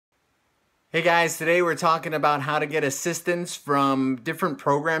Hey guys, today we're talking about how to get assistance from different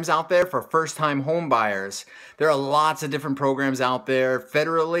programs out there for first-time home buyers. There are lots of different programs out there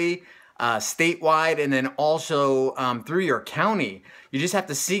federally, statewide, and then also through your county. You just have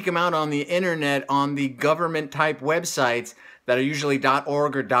to seek them out on the internet on the government type websites that are usually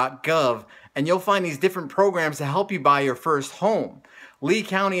 .org or .gov, and you'll find these different programs to help you buy your first home. Lee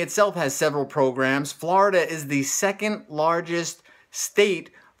County itself has several programs. Florida is the second largest state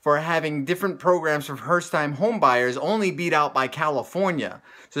for having different programs for first-time home buyers, only beat out by California.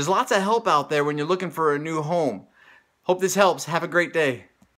 So there's lots of help out there when you're looking for a new home. Hope this helps. Have a great day.